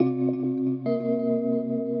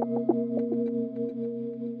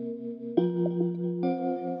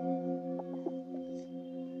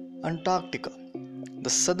Antarctica, the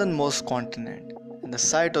southernmost continent and the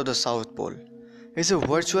site of the South Pole, is a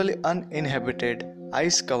virtually uninhabited,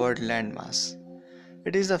 ice covered landmass.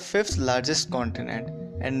 It is the fifth largest continent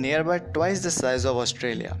and nearby twice the size of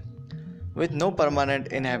Australia. With no permanent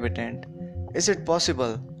inhabitant, is it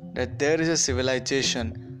possible that there is a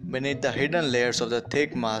civilization beneath the hidden layers of the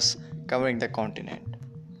thick mass covering the continent?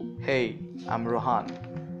 Hey, I'm Rohan,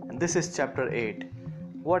 and this is Chapter 8.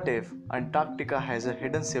 What if Antarctica has a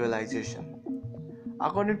hidden civilization?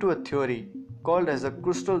 According to a theory called as the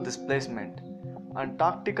crustal displacement,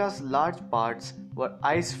 Antarctica's large parts were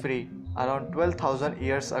ice-free around 12,000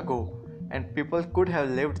 years ago and people could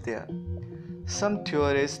have lived there. Some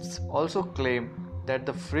theorists also claim that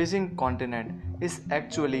the freezing continent is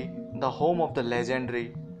actually the home of the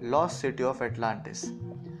legendary lost city of Atlantis.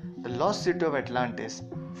 The lost city of Atlantis,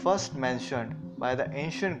 first mentioned by the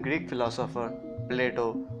ancient Greek philosopher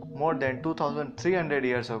Plato more than 2300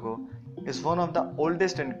 years ago, is one of the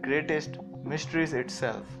oldest and greatest mysteries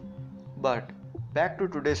itself. But back to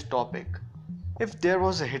today's topic. If there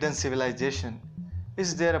was a hidden civilization,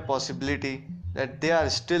 is there a possibility that they are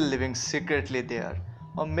still living secretly there?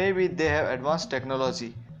 Or maybe they have advanced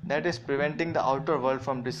technology that is preventing the outer world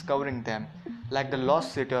from discovering them, like the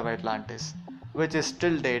lost city of Atlantis, which is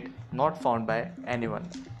till date not found by anyone.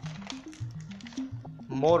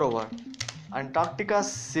 Moreover,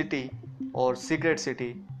 Antarctica's city or secret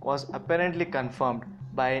city was apparently confirmed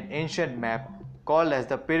by an ancient map called as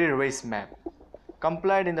the Piri Reis map,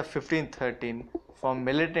 compiled in the 1513 from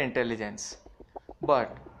military intelligence.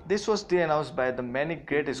 But this was denounced by the many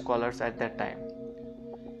great scholars at that time.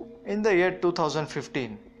 In the year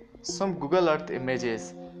 2015, some Google Earth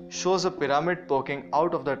images shows a pyramid poking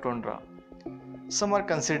out of the tundra. Some are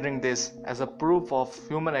considering this as a proof of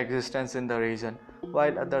human existence in the region,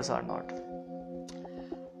 while others are not.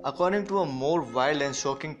 According to a more wild and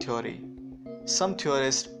shocking theory, some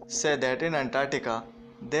theorists say that in Antarctica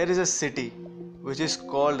there is a city which is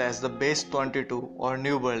called as the Base 22 or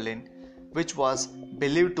New Berlin, which was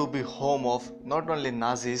believed to be home of not only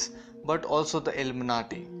Nazis but also the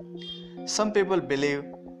Illuminati. Some people believe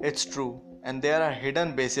it's true and there are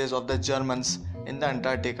hidden bases of the Germans in the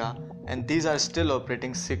Antarctica and these are still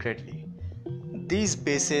operating secretly. These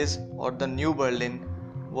bases or the New Berlin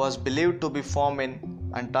was believed to be formed in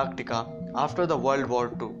Antarctica after the World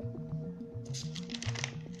War II.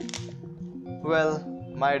 Well,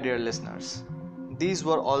 my dear listeners, these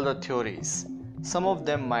were all the theories. Some of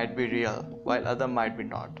them might be real while others might be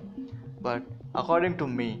not. But according to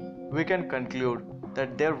me, we can conclude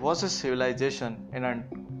that there was a civilization in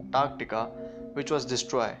Antarctica which was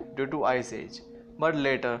destroyed due to ice age, but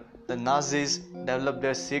later the Nazis developed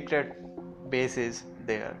their secret bases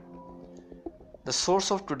there. The source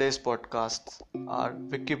of today's podcasts are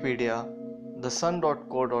Wikipedia,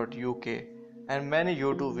 thesun.co.uk and many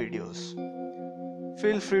YouTube videos.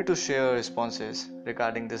 Feel free to share your responses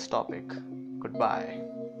regarding this topic. Goodbye.